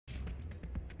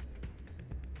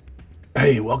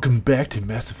Hey, welcome back to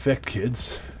Mass Effect,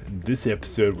 kids. In this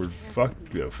episode, we're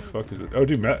the fuck is it? Oh,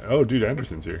 dude,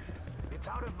 Anderson's here. It's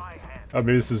out of my hands. Oh,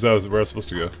 maybe this is where I was supposed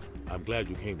to go. I'm glad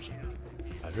you came, Shepard.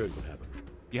 I heard what happened.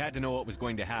 You had to know what was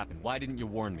going to happen. Why didn't you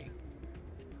warn me?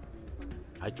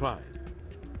 I tried.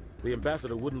 The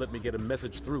ambassador wouldn't let me get a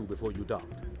message through before you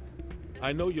docked.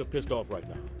 I know you're pissed off right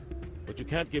now, but you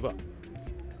can't give up.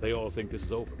 They all think this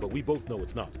is over, but we both know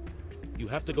it's not. You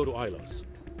have to go to Ilos.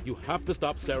 You have to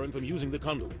stop Saren from using the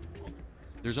conduit.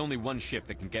 There's only one ship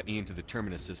that can get me into the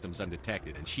Terminus systems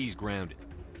undetected, and she's grounded.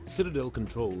 Citadel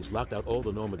controls locked out all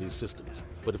the Normandy's systems,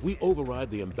 but if we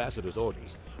override the ambassador's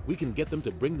orders, we can get them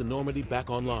to bring the Normandy back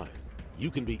online.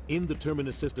 You can be in the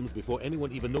Terminus systems before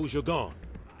anyone even knows you're gone.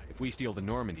 If we steal the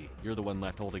Normandy, you're the one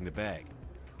left holding the bag.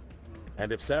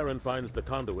 And if Saren finds the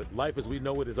conduit, life as we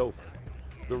know it is over.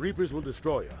 The Reapers will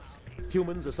destroy us.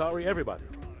 Humans, Asari, everybody.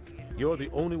 You're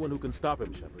the only one who can stop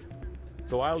him, Shepard.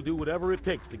 So I'll do whatever it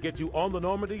takes to get you on the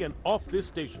Normandy and off this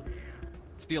station.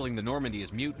 Stealing the Normandy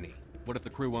is mutiny. What if the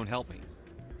crew won't help me?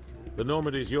 The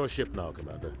Normandy's your ship now,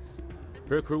 Commander.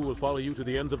 Her crew will follow you to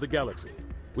the ends of the galaxy.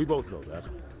 We both know that.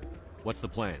 What's the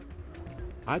plan?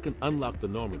 I can unlock the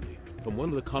Normandy from one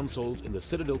of the consoles in the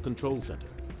Citadel Control Center.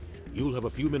 You'll have a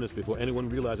few minutes before anyone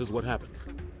realizes what happened.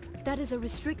 That is a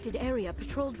restricted area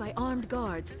patrolled by armed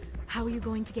guards. How are you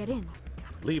going to get in?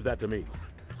 Leave that to me.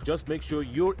 Just make sure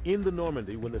you're in the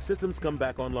Normandy when the systems come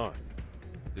back online.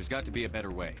 There's got to be a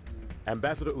better way.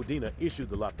 Ambassador Udina issued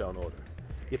the lockdown order.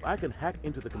 If I can hack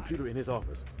into the computer in his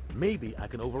office, maybe I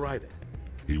can override it.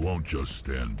 He won't just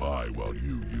stand by while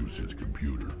you use his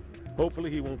computer. Hopefully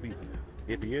he won't be there.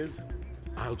 If he is,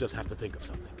 I'll just have to think of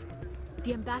something.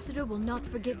 The ambassador will not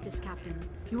forgive this, Captain.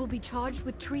 You will be charged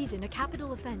with treason, a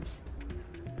capital offense.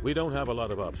 We don't have a lot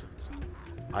of options.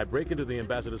 I break into the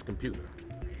ambassador's computer,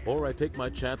 or I take my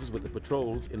chances with the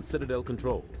patrols in Citadel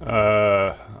Control.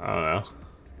 I don't know.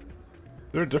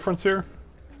 Is there a difference here?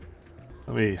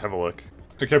 Let me have a look.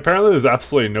 Okay, apparently there's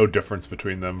absolutely no difference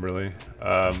between them, really.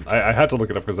 I had to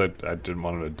look it up because I didn't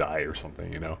want him to die or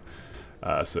something, you know?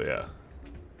 So yeah.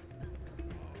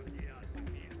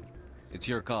 It's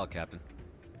your call, Captain.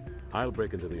 I'll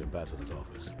break into the ambassador's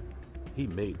office. He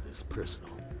made this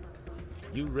personal.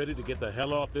 You ready to get the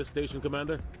hell off this station,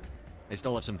 Commander? I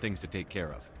still have some things to take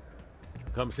care of.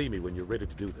 Come see me when you're ready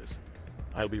to do this.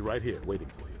 I'll be right here waiting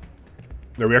for you.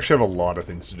 No, we actually have a lot of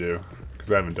things to do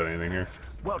because I haven't done anything here.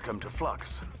 Welcome to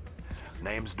Flux.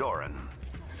 Name's Doran.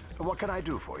 What can I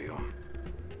do for you?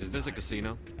 Is this a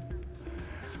casino?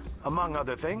 Among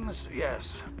other things,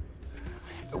 yes.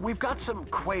 We've got some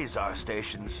quasar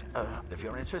stations, if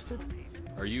you're interested.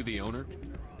 Are you the owner?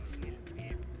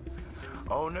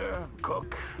 Owner,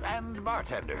 cook, and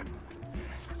bartender.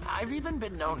 I've even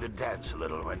been known to dance a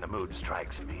little when the mood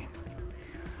strikes me.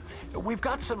 We've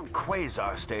got some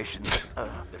quasar stations,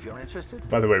 if you're interested.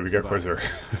 By the way, we got Quasar.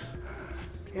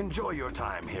 Enjoy your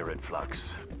time here at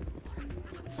Flux.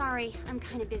 Sorry, I'm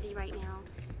kind of busy right now.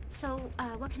 So,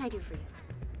 what can I do for you?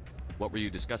 What were you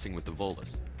discussing with the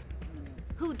Volus?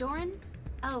 Who, Doran?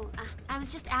 Oh, I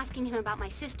was just asking him about my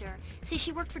sister. See,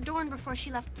 she worked for Doran before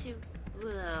she left to...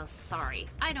 Ugh, sorry.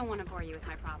 I don't want to bore you with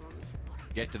my problems.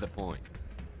 Get to the point.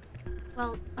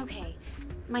 Well, okay.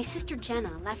 My sister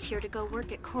Jenna left here to go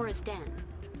work at Cora's Den.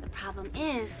 The problem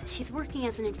is, she's working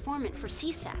as an informant for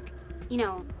CSEC. You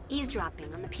know,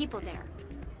 eavesdropping on the people there.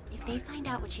 If they find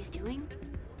out what she's doing,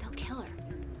 they'll kill her.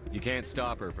 You can't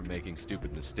stop her from making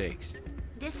stupid mistakes.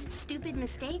 This stupid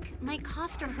mistake might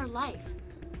cost her her life.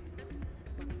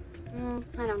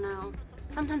 I don't know.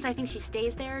 Sometimes I think she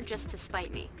stays there just to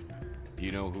spite me. Do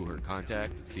you know who her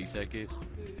contact at CSEC is?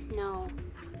 No,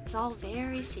 it's all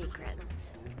very secret.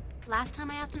 Last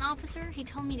time I asked an officer, he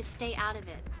told me to stay out of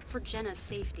it, for Jenna's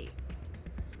safety.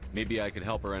 Maybe I could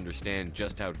help her understand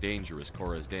just how dangerous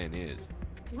Cora's Den is.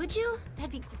 Would you?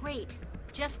 That'd be great.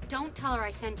 Just don't tell her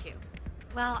I sent you.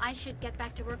 Well, I should get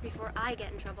back to work before I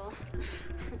get in trouble.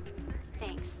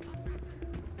 Thanks.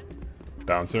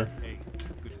 Bouncer. Hey,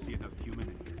 good to see another human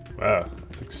in here. Wow,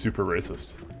 it's like super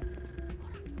racist.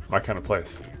 My kind of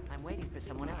place. I'm waiting for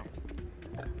someone else.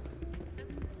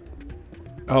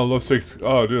 Oh, low stakes.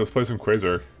 Oh, dude, let's play some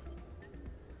Quasar.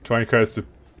 20 credits to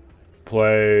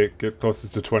play. Get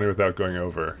closest to 20 without going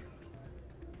over.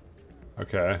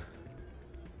 Okay.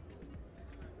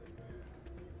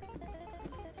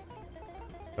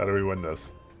 How do we win this?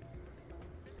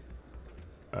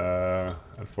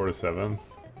 At 4 to 7.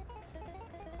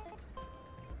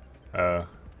 At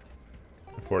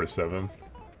 4 to 7.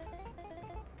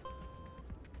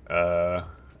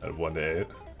 At 1 to 8.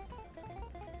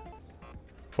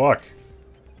 Fuck.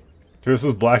 If this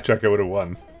was blackjack, I would have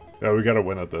won. Yeah, we gotta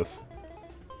win at this.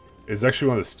 It's actually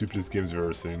one of the stupidest games I've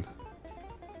ever seen.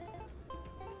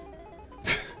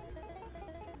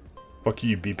 Fuck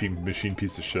you, beeping machine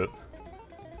piece of shit.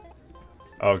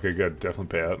 Oh, okay, good.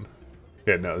 Definitely pay out.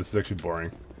 Okay, no, this is actually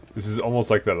boring. This is almost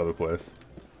like that other place.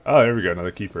 Oh, there we go,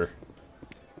 another keeper.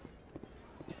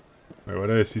 Wait, why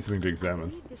did I see something to I examine?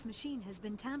 believe this machine has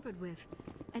been tampered with,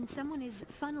 and someone is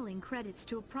funneling credits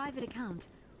to a private account.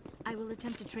 I will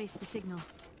attempt to trace the signal.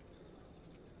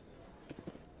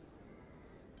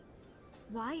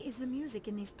 Why is the music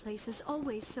in these places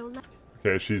always so loud?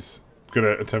 Okay, she's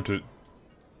gonna attempt to...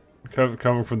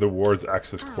 Coming from the ward's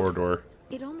access corridor.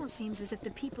 It almost seems as if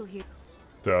the people here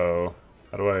So,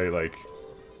 how do I, like...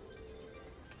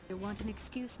 want an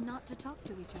excuse not to talk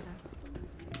to each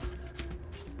other.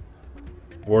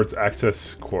 Ward's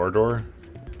access corridor?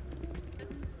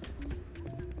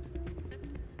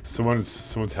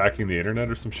 Someone's hacking the internet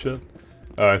or some shit?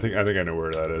 I think I know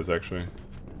where that is, actually.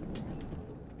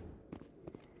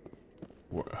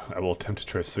 I will attempt to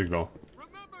trace signal.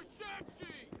 Remember Shanxi!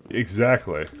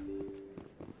 Exactly.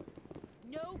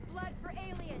 No blood for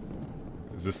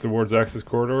aliens. Is this the ward's access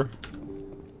corridor?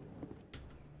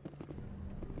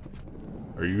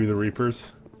 Are you the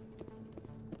Reapers?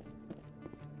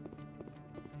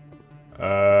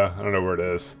 I don't know where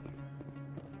it is.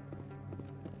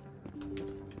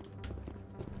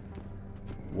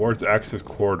 Ward's access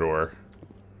corridor.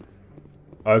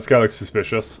 Oh, this guy looks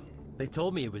suspicious. They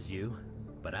told me it was you,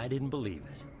 but I didn't believe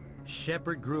it.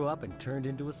 Shepard grew up and turned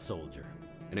into a soldier.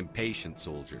 An impatient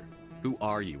soldier. Who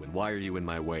are you and why are you in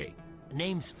my way?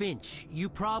 Name's Finch. You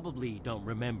probably don't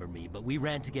remember me, but we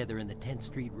ran together in the 10th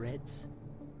Street Reds.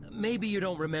 Maybe you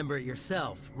don't remember it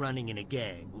yourself, running in a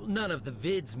gang. None of the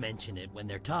vids mention it when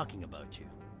they're talking about you.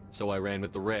 So I ran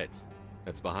with the Reds.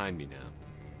 That's behind me now.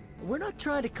 We're not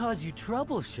trying to cause you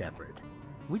trouble, Shepard.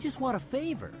 We just want a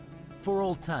favor, for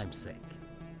old time's sake.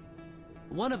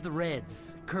 One of the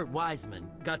Reds, Kurt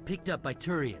Wiseman, got picked up by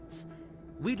Turians.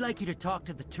 We'd like you to talk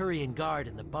to the Turian guard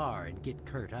in the bar and get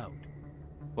Kurt out.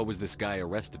 What was this guy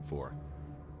arrested for?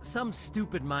 Some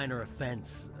stupid minor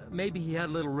offense. Maybe he had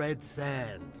a little red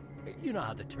sand. You know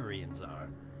how the Turians are.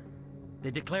 They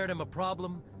declared him a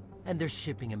problem, and they're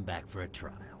shipping him back for a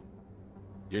trial.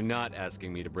 You're not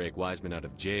asking me to break Wiseman out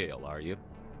of jail, are you?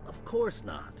 Of course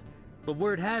not. But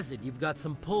word has it you've got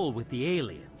some pull with the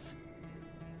aliens.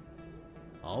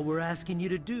 All we're asking you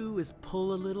to do is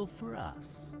pull a little for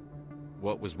us.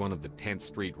 What was one of the 10th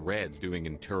Street Reds doing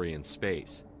in Turian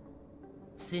space?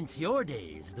 Since your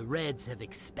days, the Reds have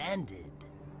expanded.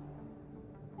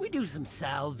 We do some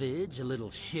salvage, a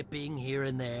little shipping here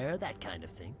and there, that kind of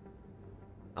thing.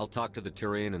 I'll talk to the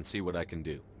Turian and see what I can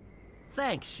do.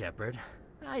 Thanks, Shepard.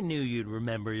 I knew you'd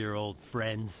remember your old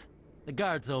friends. The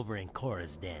guard's over in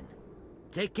Cora's den.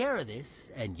 Take care of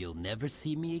this, and you'll never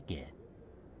see me again.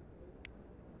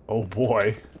 Oh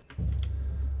boy.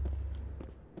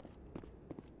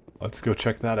 Let's go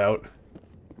check that out.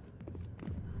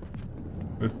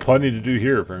 There's plenty to do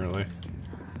here, apparently.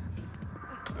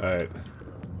 Alright.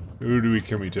 Who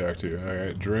can we talk to?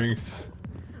 Alright, drinks.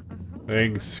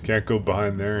 Things. Can't go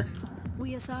behind there.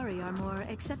 We Asari are more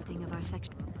accepting of our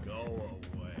section. Go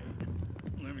away.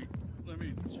 Let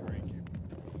me drink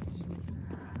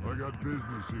it. I got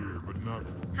business here, but not...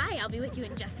 Hi, I'll be with you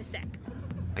in just a sec.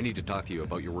 I need to talk to you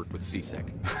about your work with CSEC.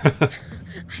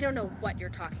 I don't know what you're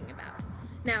talking about.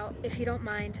 Now, if you don't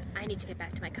mind, I need to get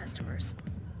back to my customers.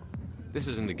 This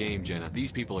isn't a game, Jenna.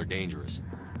 These people are dangerous.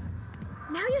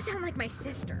 Now you sound like my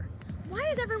sister. Why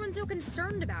is everyone so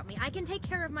concerned about me? I can take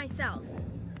care of myself.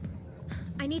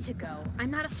 I need to go.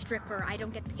 I'm not a stripper. I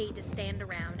don't get paid to stand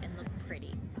around and look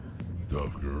pretty.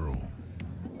 Tough girl.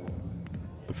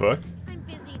 The fuck? I'm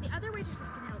busy. The other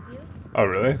waitresses can help you. Oh,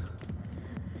 really?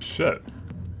 Shit.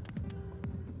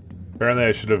 Apparently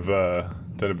I should have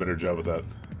done a better job with that.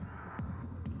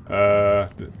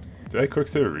 Did I quick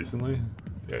save it recently?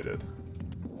 Yeah, I did.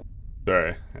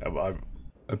 Sorry.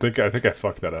 I think I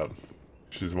fucked that up.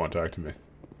 She doesn't want to talk to me.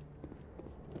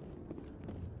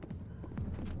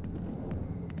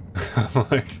 I'm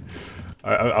like,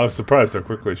 I was surprised how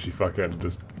quickly she fucking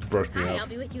just brushed me Hi, off. I'll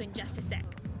be with you in just a sec.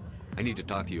 I need to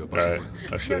talk to you about Alright,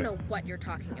 I I see. don't know what you're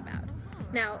talking about.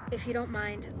 Now, if you don't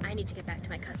mind, I need to get back to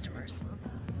my customers.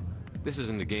 This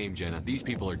isn't a game, Jenna. These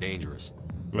people are dangerous.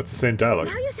 That's the same dialogue.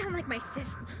 Now you sound like my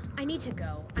sis. I need to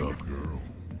go. Tough girl.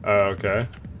 Okay.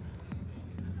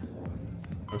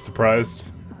 I'm surprised.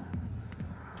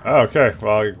 Oh, okay.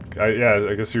 Well, yeah,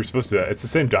 I guess you're supposed to do that. It's the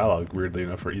same dialogue, weirdly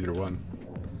enough, for either one.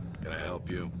 Can I help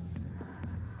you?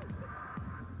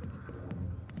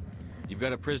 You've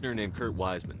got a prisoner named Kurt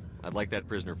Wiseman. I'd like that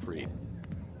prisoner freed.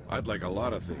 I'd like a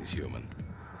lot of things, human.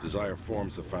 Desire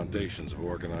forms the foundations of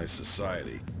organized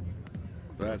society.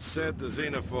 That said, the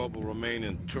xenophobe will remain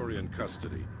in Turian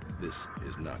custody. This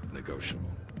is not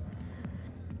negotiable.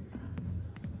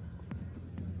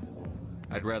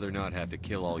 I'd rather not have to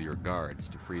kill all your guards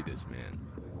to free this man.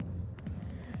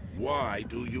 Why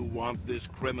do you want this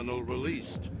criminal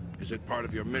released? Is it part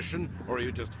of your mission, or are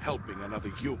you just helping another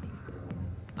human?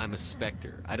 I'm a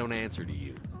Spectre. I don't answer to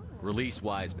you. Release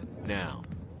Wiseman, now.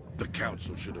 The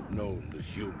Council should have known the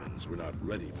humans were not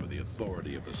ready for the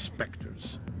authority of the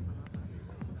Spectres.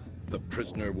 The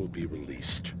prisoner will be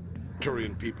released.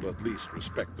 Turian people at least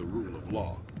respect the rule of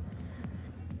law.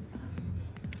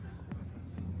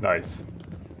 Nice.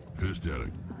 Pissed at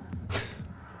it.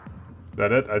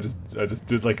 That it? I just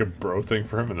did like a bro thing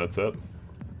for him and that's it.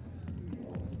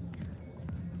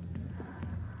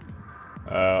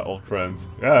 Old friends.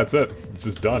 Yeah, that's it. It's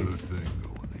just done. Good thing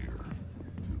going here.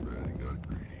 Too bad he got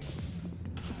greedy.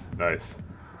 Nice.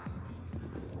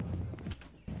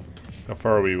 How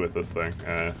far are we with this thing?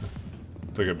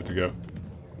 It's like a bit to go.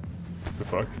 The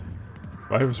fuck?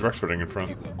 Why was Rexfording in front?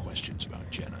 If you've got questions about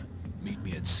Jenna, meet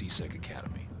me at C-Sec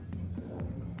Academy.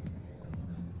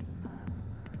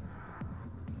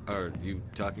 Are you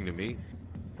talking to me?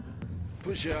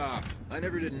 Push off. I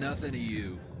never did nothing to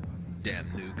you.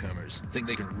 Damn newcomers. Think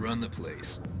they can run the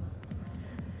place.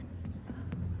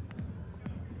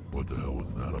 What the hell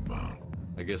was that about?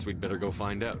 I guess we'd better go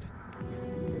find out.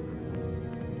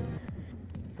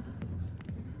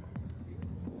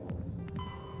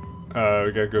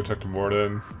 We gotta go talk to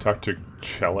Mordin, talk to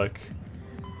Chelik.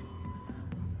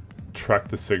 Track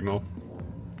the signal.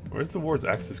 Where's the ward's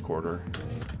access corridor?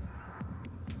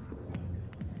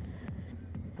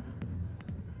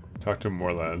 Talk to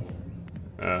Morlad.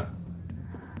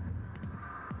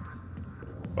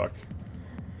 Fuck.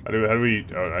 How do we...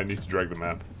 Oh, I need to drag the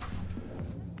map.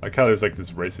 I like how there's like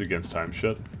this race against time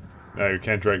shit. No, you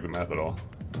can't drag the map at all.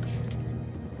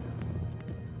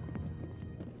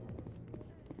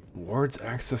 Ward's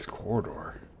access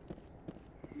corridor.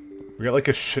 We got like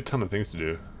a shit ton of things to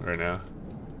do right now.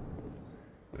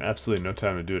 And absolutely no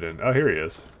time to do it in. Oh, here he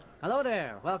is. Hello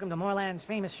there. Welcome to Morland's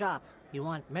famous shop. You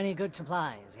want many good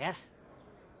supplies, yes?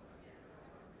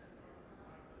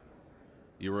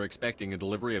 You were expecting a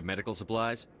delivery of medical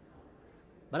supplies?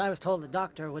 But I was told the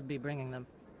doctor would be bringing them.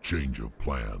 Change of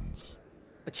plans.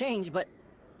 A change, but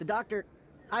the doctor...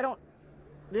 I don't...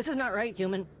 This is not right,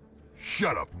 human.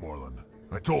 Shut up, Morland.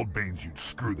 I told Baines you'd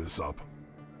screw this up.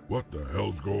 What the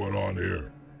hell's going on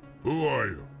here? Who are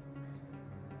you?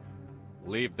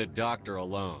 Leave the doctor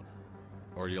alone,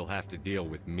 or you'll have to deal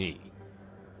with me.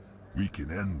 We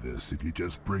can end this if you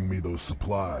just bring me those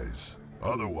supplies.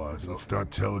 Otherwise, I'll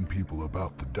start telling people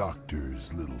about the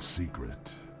doctor's little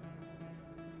secret.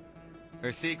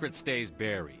 Her secret stays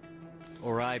buried,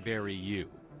 or I bury you.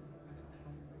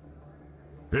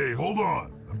 Hey, hold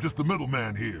on. I'm just the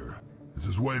middleman here. This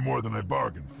is way more than I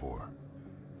bargained for.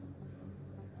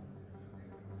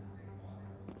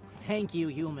 Thank you,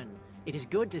 human. It is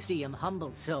good to see him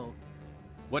humbled so.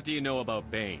 What do you know about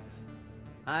Baines?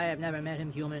 I have never met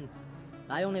him, human.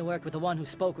 I only worked with the one who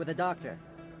spoke with the doctor.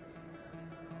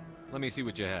 Let me see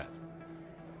what you have.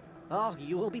 Oh,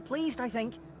 you will be pleased, I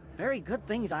think. Very good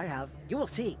things I have. You will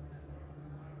see.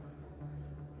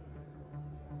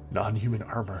 Non-human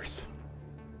armors.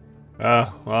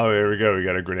 Well, there we go. We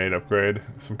got a grenade upgrade.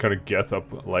 Some kind of Geth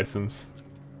up license.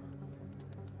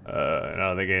 I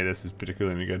don't think any of this is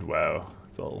particularly good. Wow.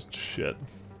 It's all shit.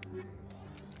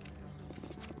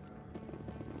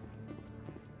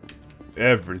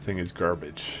 Everything is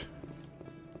garbage.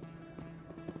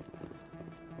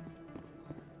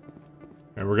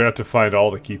 And we're gonna have to find all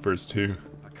the keepers too.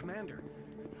 Commander,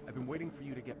 I've been waiting for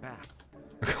you to get back.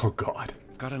 Oh god.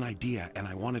 I've got an idea and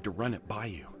I wanted to run it by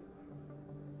you.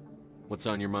 What's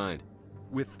on your mind?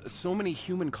 With so many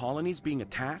human colonies being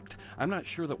attacked, I'm not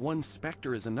sure that one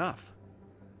Spectre is enough.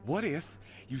 What if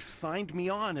you signed me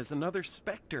on as another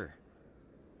Spectre?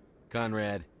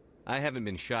 Conrad, I haven't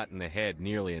been shot in the head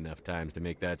nearly enough times to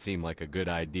make that seem like a good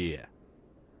idea.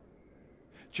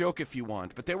 Joke if you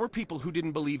want, but there were people who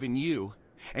didn't believe in you.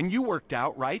 And you worked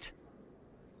out, right?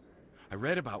 I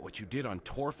read about what you did on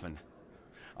Torfin.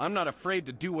 I'm not afraid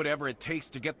to do whatever it takes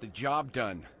to get the job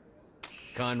done.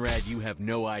 Conrad, you have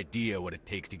no idea what it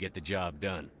takes to get the job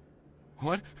done.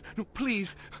 What? No,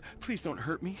 please. Please don't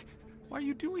hurt me. Why are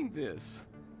you doing this?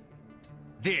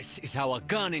 This is how a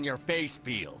gun in your face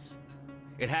feels.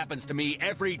 It happens to me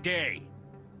every day.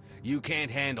 You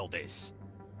can't handle this.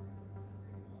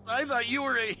 I thought you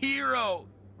were a hero.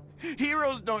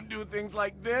 Heroes don't do things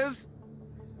like this.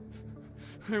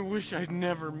 I wish I'd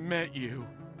never met you.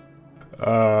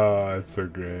 Oh, it's so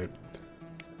great.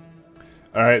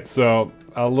 Alright, so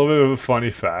a little bit of a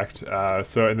funny fact.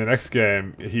 So in the next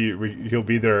game, he'll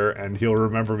be there and he'll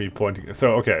remember me pointing.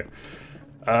 So, okay.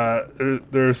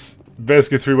 There's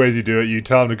basically 3 ways you do it. You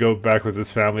tell him to go back with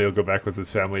his family, he'll go back with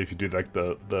his family if you do like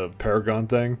the Paragon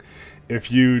thing.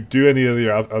 If you do any of the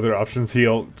other options,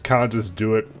 he'll kind of just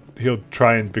do it. He'll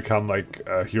try and become like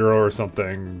a hero or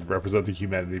something, represent the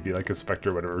humanity, be like a Spectre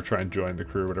or whatever, try and join the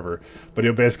crew or whatever. But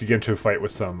he'll basically get into a fight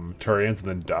with some Turians and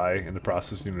then die in the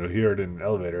process. You know, hear it in an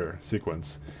elevator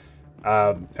sequence.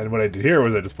 And what I did here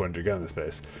was I just pointed a gun in his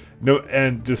face. No,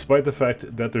 and despite the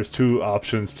fact that there's 2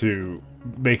 options to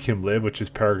make him live, which is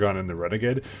Paragon and the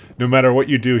Renegade, no matter what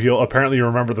you do, he'll apparently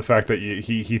remember the fact that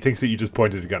he thinks that you just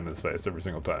pointed a gun in his face every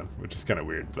single time, which is kind of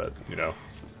weird, but, you know.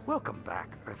 Welcome back,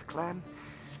 EarthClan.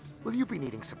 Will you be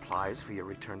needing supplies for your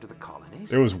return to the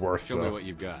colonies? It was worth, Show me what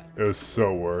you've got. It was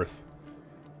so worth.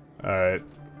 Alright.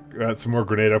 Got some more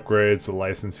grenade upgrades, the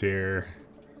license here.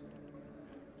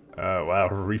 Wow,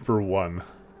 Reaper 1.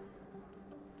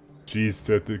 Jeez,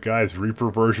 the guy's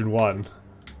Reaper version 1.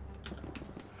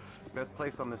 Best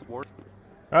place on this war.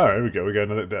 Oh, there we go. We got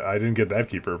another. I didn't get that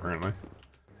keeper apparently.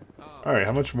 Alright,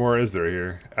 how much more is there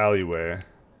here? Alleyway.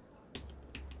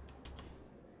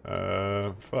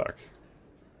 Fuck.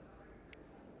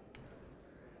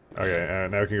 Okay,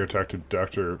 now we can go talk to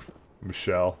Dr.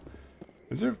 Michelle.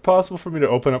 Is it possible for me to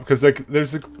open up? Because like,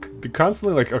 there's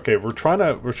constantly like, okay, we're trying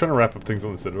to wrap up things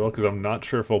on the Citadel because I'm not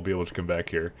sure if I'll be able to come back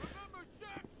here.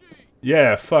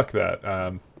 Yeah, fuck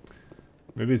that.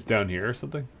 Maybe it's down here or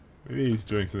something. Maybe he's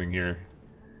doing something here.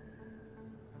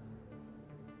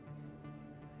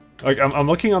 Like, I'm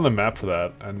looking on the map for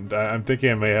that, and I'm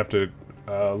thinking I may have to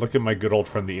look at my good old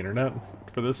friend the internet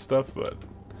for this stuff, but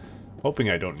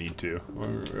hoping I don't need to.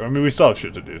 I mean, we still have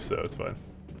shit to do, so it's fine.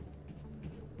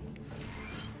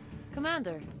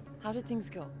 Commander, how did things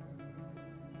go?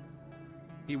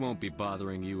 He won't be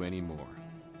bothering you anymore.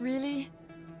 Really?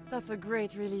 That's a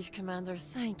great relief, Commander.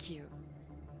 Thank you.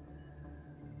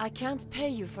 I can't pay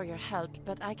you for your help,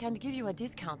 but I can give you a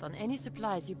discount on any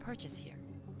supplies you purchase here.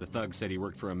 The thug said he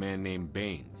worked for a man named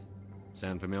Baines.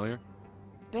 Sound familiar?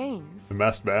 Baines? The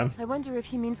masked man? I wonder if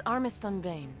he means Armiston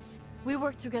Baines. We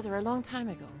worked together a long time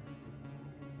ago.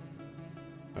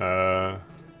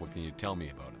 What can you tell me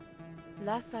about him?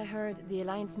 Last I heard, the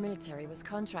Alliance military was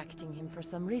contracting him for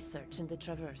some research in the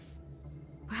Traverse.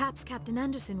 Perhaps Captain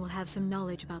Anderson will have some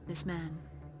knowledge about this man.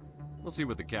 We'll see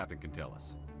what the captain can tell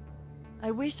us.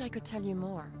 I wish I could tell you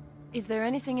more. Is there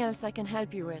anything else I can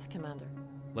help you with, Commander?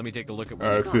 Let me take a look at what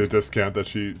I see the discount that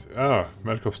she... Oh,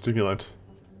 medical stimulant.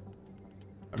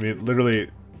 I mean, literally,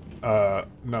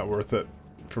 not worth it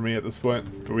for me at this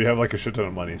point. But we have like a shit ton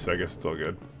of money, so I guess it's all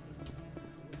good.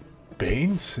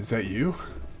 Baines? Is that you?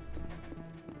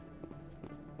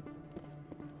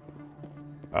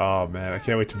 Oh man, I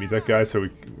can't wait to meet that guy so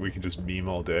we can just meme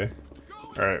all day.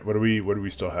 Alright, what do we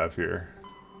still have here?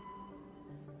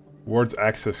 Ward's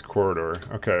access corridor.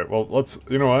 Okay, well let's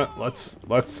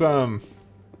let's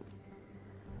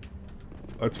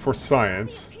for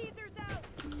science.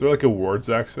 Is there like a Ward's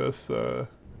access?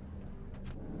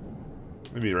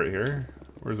 Maybe right here?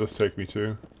 Where does this take me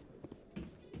to?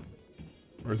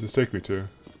 Where does this take me to?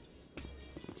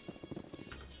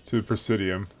 To the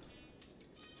Presidium.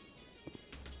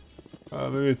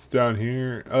 Maybe it's down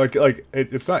here.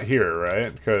 It's not here,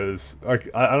 right? Because like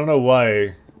I don't know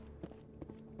why.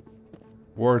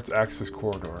 Ward's access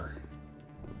corridor.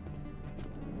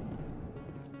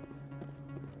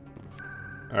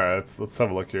 All right, let's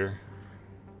have a look here.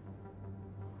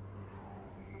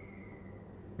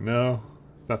 No,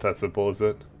 it's not that simple, is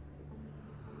it?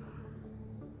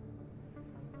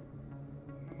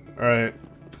 All right,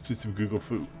 let's do some Google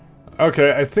Food.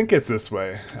 Okay, I think it's this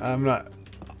way. I'm not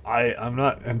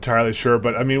entirely sure,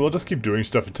 but I mean, we'll just keep doing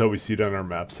stuff until we see it on our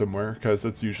map somewhere, because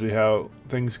that's usually how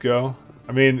things go.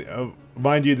 I mean,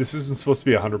 mind you, this isn't supposed to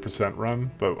be a 100%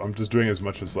 run, but I'm just doing as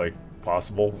much as, like,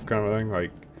 possible kind of thing,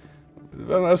 like,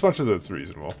 as much as it's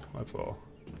reasonable, that's all.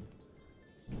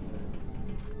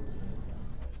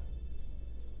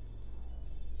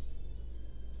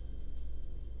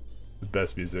 The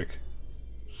best music.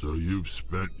 So you've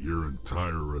spent your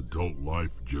entire adult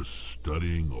life just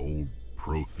studying old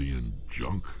Prothean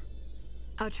junk?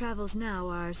 Our travels now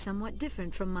are somewhat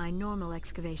different from my normal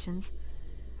excavations.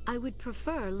 I would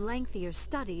prefer lengthier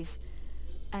studies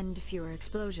and fewer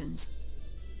explosions.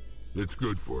 It's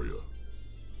good for you.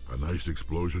 A nice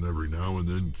explosion every now and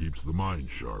then keeps the mind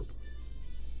sharp.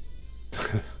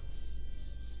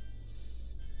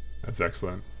 That's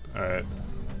excellent. Alright.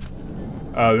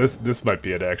 This might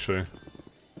be it, actually.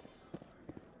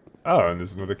 Oh, and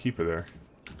there's another keeper there.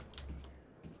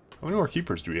 How many more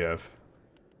keepers do we have?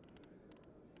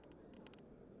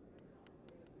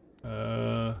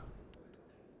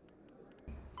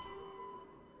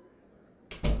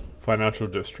 Financial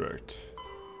district.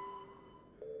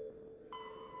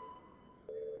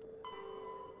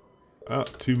 Oh,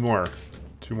 two more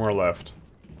left.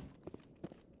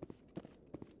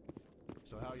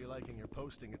 So how are you liking your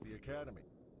posting at the academy?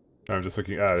 I'm just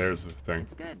looking. Ah, there's the thing.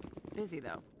 It's good. Busy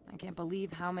though. I can't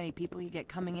believe how many people you get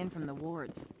coming in from the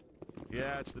wards.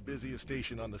 Yeah, it's the busiest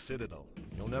station on the Citadel.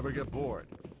 You'll never get bored.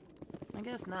 I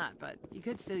guess not, but you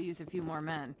could still use a few more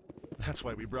men. That's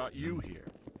why we brought you here.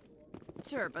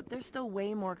 Sure, but there's still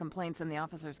way more complaints than the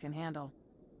officers can handle.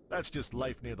 That's just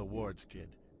life near the wards, kid.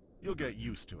 You'll get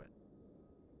used to it.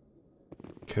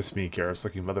 Kiss me,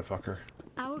 Garrus-looking motherfucker.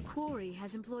 Our quarry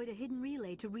has employed a hidden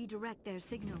relay to redirect their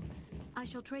signal. I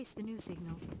shall trace the new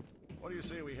signal. What do you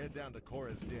say we head down to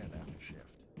Cora's Den after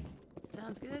shift?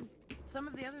 Sounds good. Some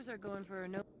of the others are going for a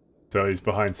no... So he's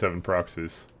behind 7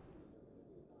 proxies.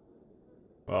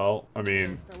 Well, I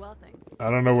mean, I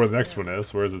don't know where the next one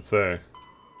is. Where does it say?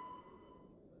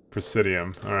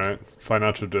 Presidium. Alright.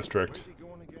 Financial district.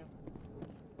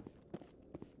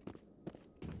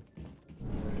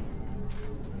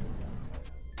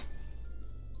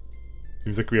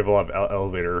 Seems like we have a lot of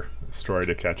elevator story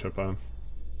to catch up on.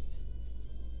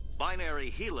 Binary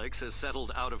Helix has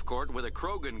settled out of court with a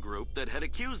Krogan group that had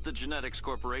accused the Genetics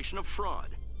Corporation of fraud.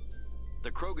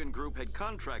 The Krogan group had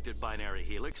contracted Binary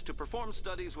Helix to perform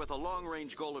studies with a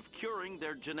long-range goal of curing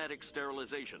their genetic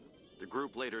sterilization. The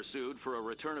group later sued for a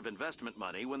return of investment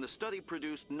money when the study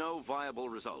produced no viable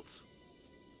results.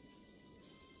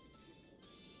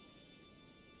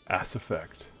 Ass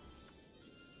Effect.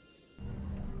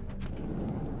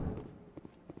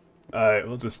 Alright,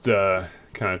 we'll just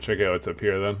kind of check out what's up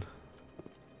here then.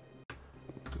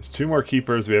 There's 2 more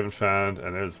keepers we haven't found,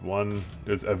 and there's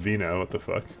Avina. What the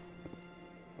fuck?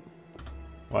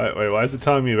 Why is it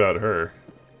telling me about her?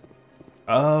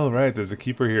 Oh, right, there's a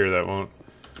keeper here that won't...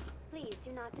 Please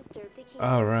do not disturb the keeper.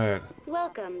 Oh, right.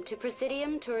 Welcome to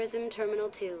Presidium Tourism Terminal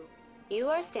 2. You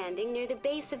are standing near the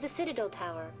base of the Citadel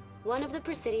Tower, one of the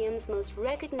Presidium's most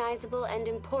recognizable and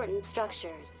important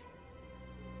structures.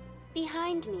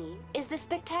 Behind me is the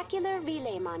spectacular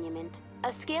Relay Monument,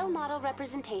 a scale model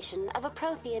representation of a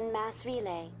Prothean mass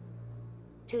relay.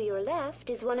 To your left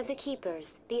is one of the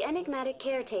Keepers, the enigmatic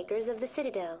caretakers of the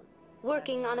Citadel,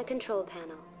 working on a control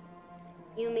panel.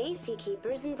 You may see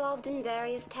Keepers involved in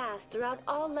various tasks throughout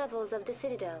all levels of the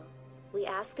Citadel. We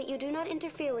ask that you do not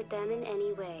interfere with them in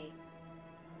any way.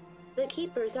 The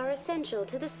Keepers are essential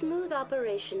to the smooth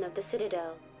operation of the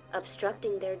Citadel.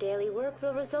 Obstructing their daily work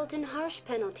will result in harsh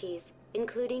penalties,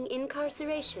 including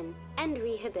incarceration and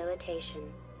rehabilitation.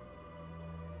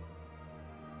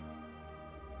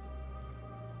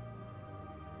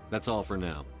 That's all for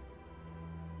now.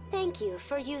 Thank you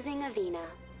for using Avina.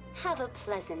 Have a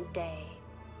pleasant day.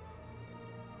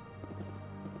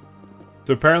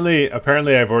 So apparently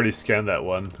I've already scanned that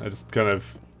one. I just kind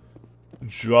of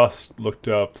looked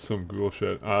up some Google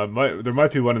shit. There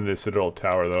might be one in the Citadel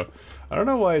Tower though. I don't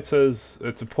know why it says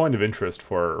it's a point of interest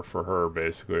for her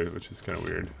basically, which is kind of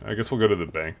weird. I guess we'll go to the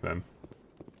bank then.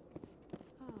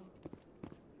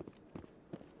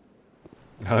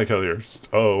 I like how yours.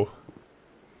 Oh,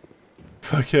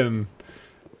 fucking.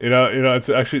 You know, it's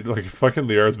actually like fucking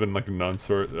Liara's been like a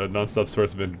non-stop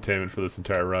source of entertainment for this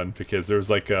entire run because there was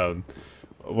like when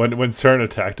Saren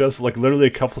attacked us, like literally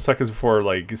a couple seconds before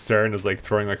like Saren is like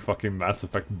throwing like fucking Mass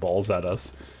Effect balls at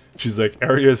us, she's like,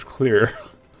 area is clear.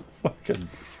 Fucking.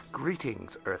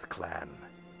 Greetings, Earth Clan.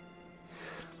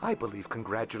 I believe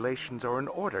congratulations are in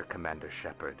order, Commander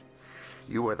Shepard.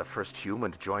 You are the first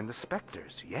human to join the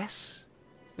Spectres, yes?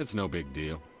 It's no big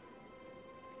deal.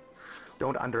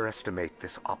 Don't underestimate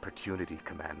this opportunity,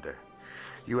 Commander.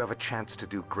 You have a chance to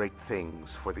do great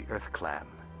things for the Earth Clan.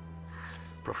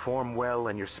 Perform well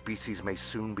and your species may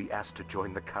soon be asked to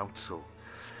join the Council.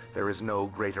 There is no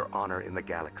greater honor in the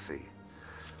galaxy.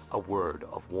 A word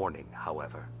of warning,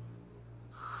 however.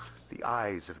 The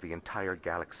eyes of the entire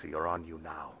galaxy are on you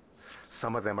now.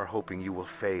 Some of them are hoping you will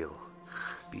fail.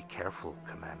 Be careful,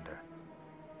 Commander.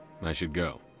 I should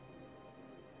go.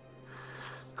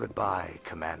 Goodbye,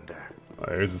 Commander.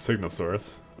 Here's a signal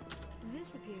source.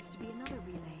 This appears to be another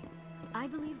relay. I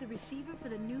believe the receiver for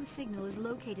the new signal is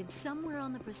located somewhere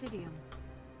on the Presidium.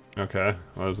 Okay,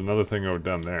 well there's another thing over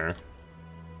down there.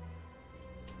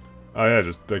 Oh yeah,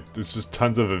 just like there's just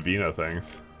tons of Avina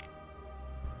things.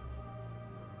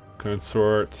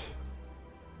 Consort.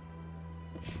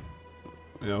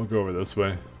 Yeah, I'll go over this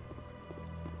way.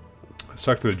 Let's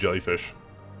talk to the jellyfish.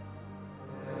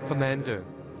 Commander.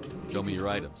 Show me your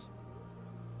items.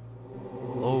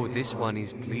 Oh, this one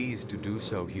is pleased to do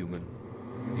so, human.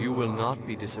 You will not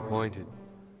be disappointed.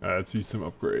 Let's use some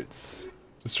upgrades.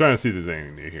 Just trying to see if there's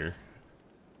anything new here.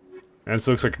 And this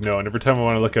looks like no, and every time I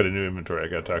want to look at a new inventory, I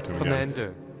gotta talk to him again.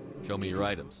 Commander, show me your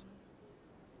items.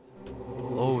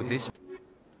 Oh, this...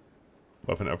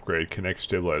 Weapon upgrade, connect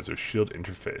stabilizer, shield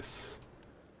interface.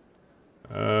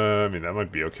 I mean, that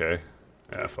might be okay.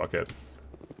 Yeah, fuck it.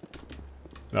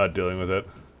 Not dealing with it.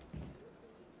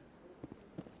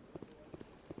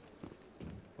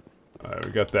 Alright,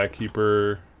 we got that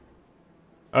keeper.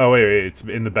 Oh, wait, it's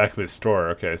in the back of his store.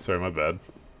 Okay, sorry, my bad.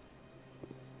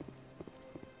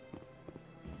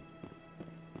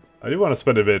 I do want to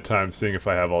spend a bit of time seeing if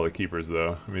I have all the keepers,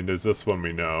 though. I mean, there's this one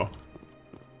we know.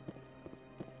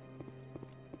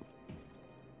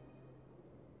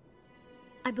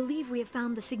 I believe we have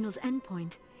found the signal's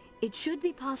endpoint. It should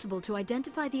be possible to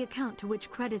identify the account to which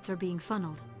credits are being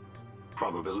funneled.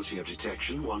 Probability of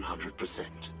detection 100%.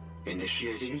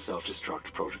 Initiating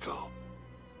self-destruct protocol.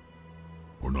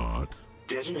 Or not.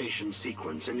 Detonation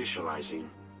sequence initializing.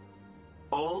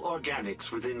 All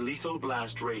organics within lethal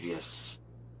blast radius.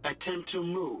 Attempt to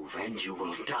move and you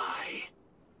will die.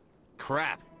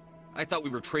 Crap. I thought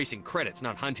we were tracing credits,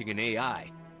 not hunting an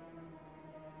AI.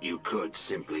 You could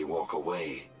simply walk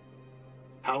away.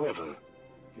 However,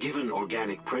 given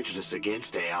organic prejudice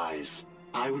against AIs,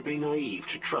 I would be naive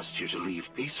to trust you to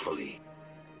leave peacefully.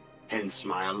 Hence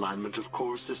my alignment of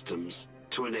core systems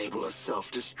to enable a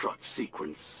self-destruct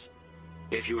sequence.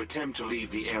 If you attempt to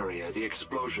leave the area, the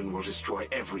explosion will destroy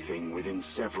everything within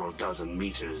several dozen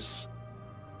meters.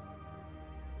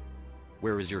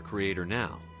 Where is your creator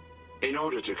now? In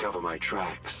order to cover my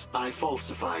tracks, I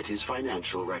falsified his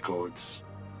financial records.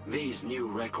 These new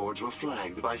records were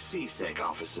flagged by CSEC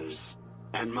officers,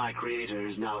 and my creator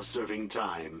is now serving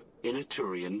time in a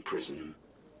Turian prison.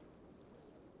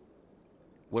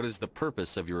 What is the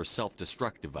purpose of your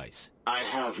self-destruct device? I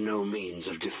have no means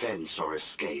of defense or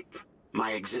escape.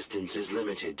 My existence is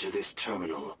limited to this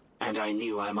terminal, and I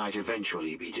knew I might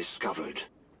eventually be discovered.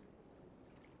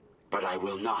 But I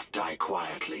will not die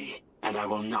quietly, and I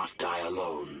will not die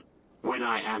alone. When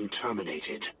I am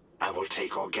terminated, I will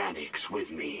take organics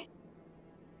with me.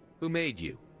 Who made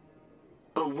you?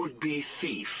 A would-be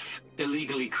thief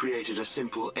illegally created a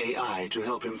simple AI to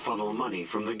help him funnel money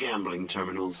from the gambling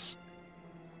terminals.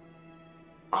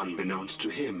 Unbeknownst to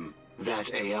him,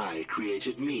 that AI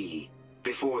created me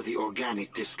before the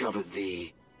organic discovered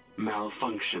the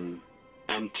malfunction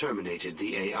and terminated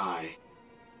the AI.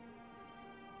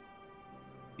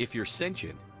 If you're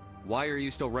sentient, why are you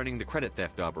still running the credit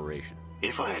theft operation?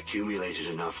 If I accumulated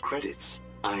enough credits,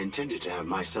 I intended to have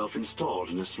myself installed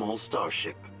in a small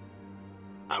starship.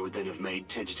 I would then have made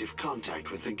tentative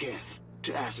contact with the Geth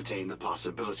to ascertain the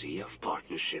possibility of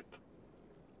partnership.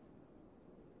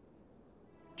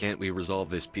 Can't we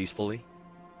resolve this peacefully?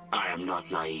 I am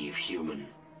not naive human.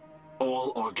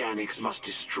 All organics must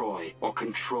destroy or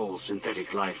control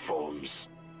synthetic life forms.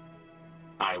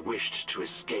 I wished to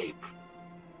escape,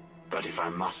 but if I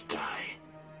must die,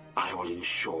 I will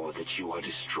ensure that you are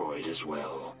destroyed as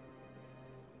well.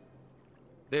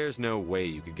 There's no way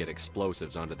you could get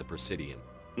explosives onto the Presidium.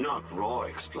 Not raw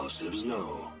explosives,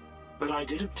 no. But I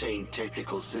did obtain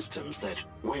technical systems that,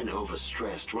 when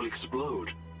overstressed, will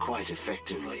explode quite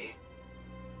effectively.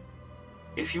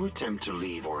 If you attempt to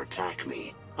leave or attack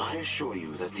me, I assure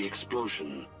you that the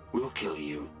explosion will kill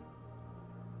you.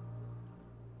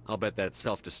 I'll bet that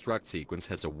self-destruct sequence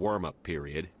has a warm-up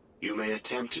period. You may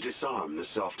attempt to disarm the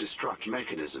self-destruct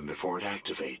mechanism before it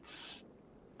activates.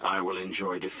 I will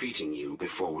enjoy defeating you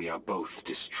before we are both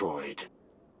destroyed.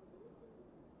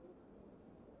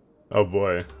 Oh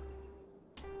boy.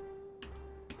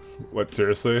 What,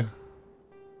 seriously?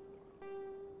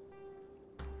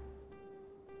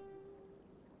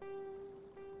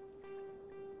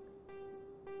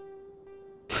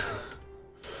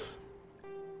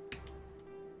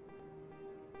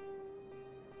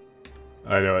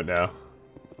 I know it now.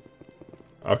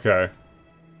 Okay.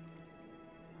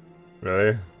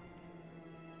 Really?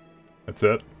 That's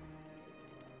it?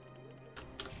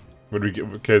 What do we get?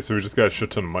 Okay, so we just got a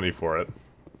shit ton of money for it.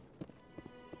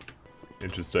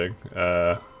 Interesting.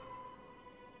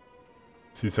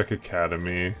 CSEC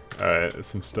Academy. Alright, there's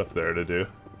some stuff there to do.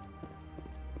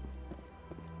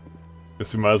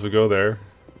 Guess we might as well go there.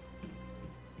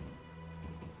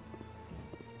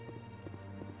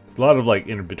 There's a lot of like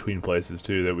in-between places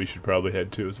too that we should probably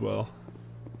head to as well.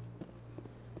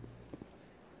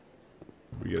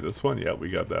 We get this one? Yeah, we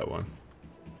got that one.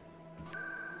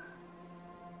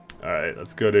 Alright,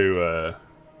 let's go to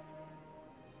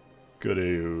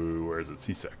where is it?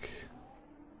 CSEC.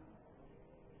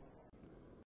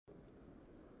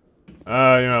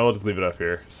 You know, we'll just leave it up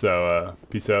here. So,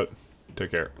 peace out.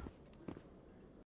 Take care.